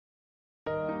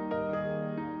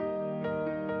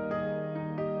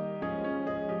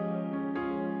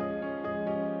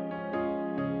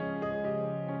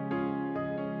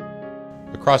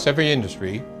Across every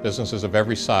industry, businesses of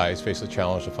every size face the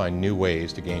challenge to find new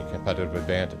ways to gain competitive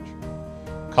advantage.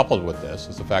 Coupled with this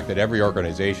is the fact that every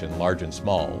organization, large and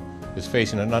small, is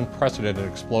facing an unprecedented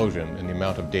explosion in the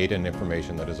amount of data and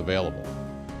information that is available.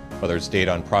 Whether it's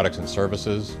data on products and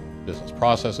services, business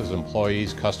processes,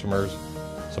 employees, customers,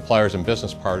 suppliers and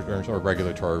business partners, or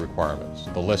regulatory requirements,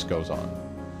 the list goes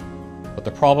on. But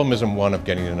the problem isn't one of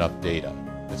getting enough data.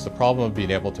 It's the problem of being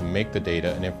able to make the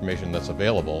data and information that's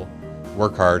available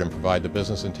work hard and provide the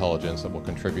business intelligence that will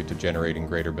contribute to generating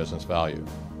greater business value.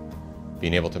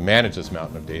 Being able to manage this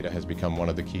mountain of data has become one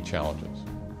of the key challenges.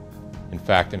 In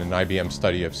fact, in an IBM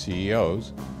study of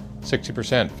CEOs,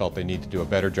 60% felt they need to do a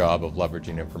better job of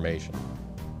leveraging information.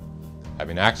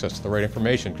 Having access to the right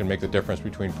information can make the difference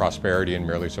between prosperity and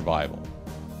merely survival.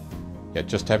 Yet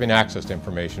just having access to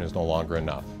information is no longer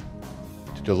enough.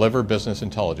 To deliver business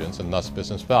intelligence and thus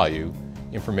business value,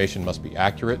 information must be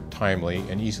accurate, timely,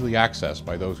 and easily accessed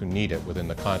by those who need it within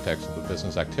the context of the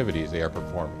business activities they are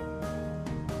performing.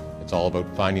 It's all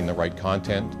about finding the right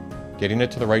content, getting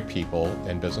it to the right people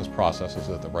and business processes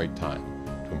at the right time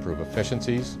to improve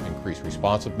efficiencies, increase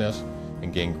responsiveness,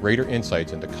 and gain greater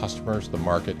insights into customers, the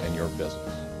market, and your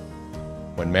business.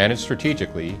 When managed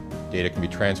strategically, data can be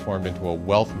transformed into a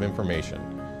wealth of information,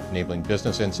 enabling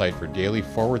business insight for daily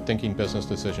forward-thinking business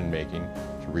decision-making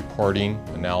through reporting,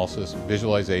 analysis,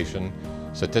 visualization,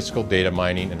 statistical data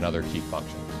mining, and other key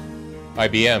functions.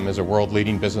 IBM is a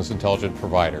world-leading business intelligence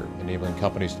provider, enabling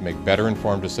companies to make better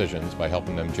informed decisions by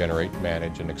helping them generate,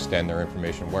 manage, and extend their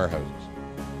information warehouses.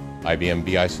 IBM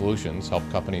BI Solutions help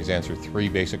companies answer three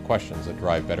basic questions that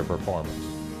drive better performance.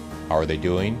 How are they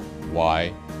doing?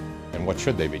 Why? And what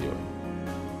should they be doing?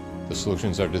 The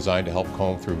solutions are designed to help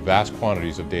comb through vast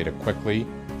quantities of data quickly,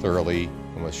 thoroughly,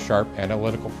 and with sharp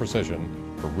analytical precision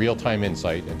for real-time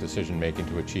insight and decision-making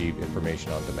to achieve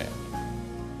information on demand.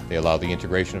 They allow the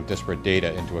integration of disparate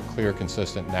data into a clear,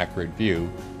 consistent, and accurate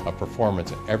view of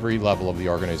performance at every level of the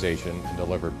organization and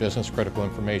deliver business-critical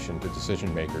information to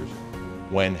decision-makers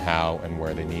when, how, and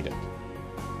where they need it.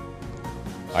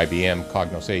 IBM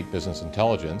Cognos 8 Business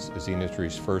Intelligence is the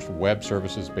industry's first web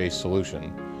services-based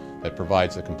solution that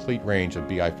provides a complete range of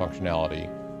BI functionality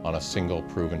on a single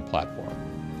proven platform.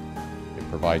 It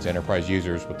provides enterprise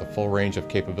users with the full range of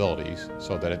capabilities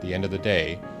so that at the end of the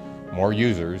day, more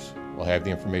users will have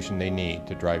the information they need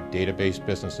to drive database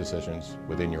business decisions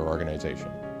within your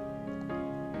organization.